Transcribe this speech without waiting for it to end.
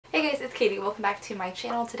it's Katie. Welcome back to my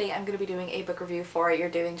channel. Today I'm going to be doing a book review for You're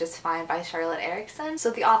Doing Just Fine by Charlotte Erickson.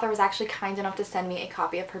 So the author was actually kind enough to send me a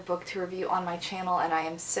copy of her book to review on my channel, and I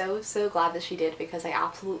am so glad that she did because I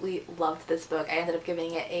absolutely loved this book. I ended up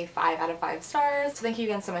giving it a 5 out of 5 stars. So thank you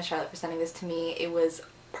again so much, Charlotte, for sending this to me. It was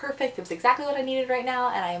perfect. It was exactly what I needed right now,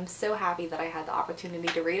 and I am so happy that I had the opportunity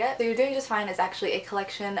to read it. So You're Doing Just Fine is actually a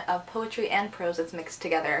collection of poetry and prose that's mixed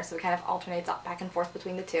together, so it kind of alternates back and forth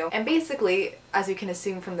between the two. And basically, as you can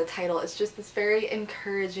assume from the title, it's just this very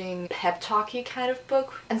encouraging, pep talky kind of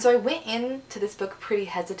book. And so I went into this book pretty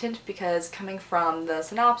hesitant because coming from the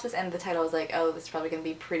synopsis and the title, I was like, oh, this is probably gonna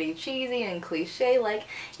be pretty cheesy and cliche, like,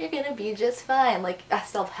 you're gonna be just fine, like a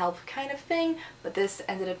self-help kind of thing. But this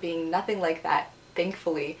ended up being nothing like that.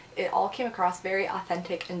 Thankfully, it all came across very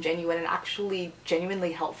authentic and genuine and actually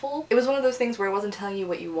genuinely helpful. It was one of those things where it wasn't telling you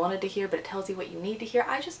what you wanted to hear, but it tells you what you need to hear.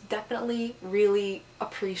 I just definitely really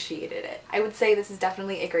appreciated it. I would say this is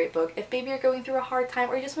definitely a great book if maybe you're going through a hard time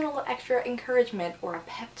or you just want a little extra encouragement or a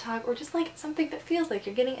pep talk or just like something that feels like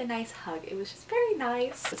you're getting a nice hug. It was just very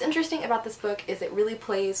nice. What's interesting about this book is it really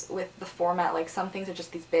plays with the format. Like, some things are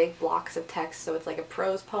just these big blocks of text, so it's like a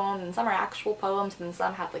prose poem, and some are actual poems, and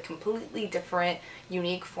some have like completely different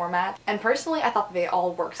unique format. And personally, I thought that they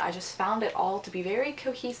all worked. I just found it all to be very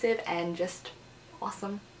cohesive and just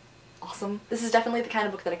awesome. This is definitely the kind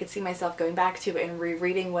of book that I could see myself going back to and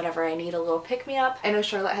rereading whenever I need a little pick-me-up. I know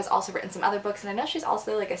Charlotte has also written some other books, and I know she's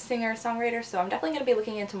also like a singer-songwriter, so I'm definitely going to be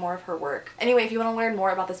looking into more of her work. Anyway, if you want to learn more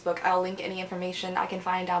about this book, I'll link any information I can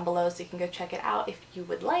find down below so you can go check it out if you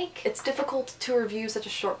would like. It's difficult to review such a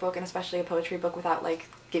short book, and especially a poetry book, without like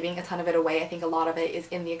giving a ton of it away. I think a lot of it is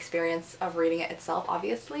in the experience of reading it itself,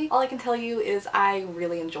 obviously. All I can tell you is I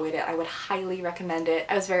really enjoyed it. I would highly recommend it.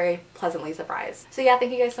 I was very pleasantly surprised. So yeah,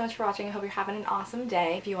 thank you guys so much for watching. I hope you're having an awesome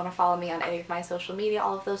day. If you want to follow me on any of my social media,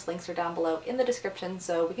 all of those links are down below in the description,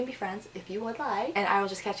 so we can be friends if you would like. And I will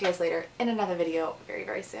just catch you guys later in another video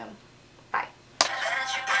very soon.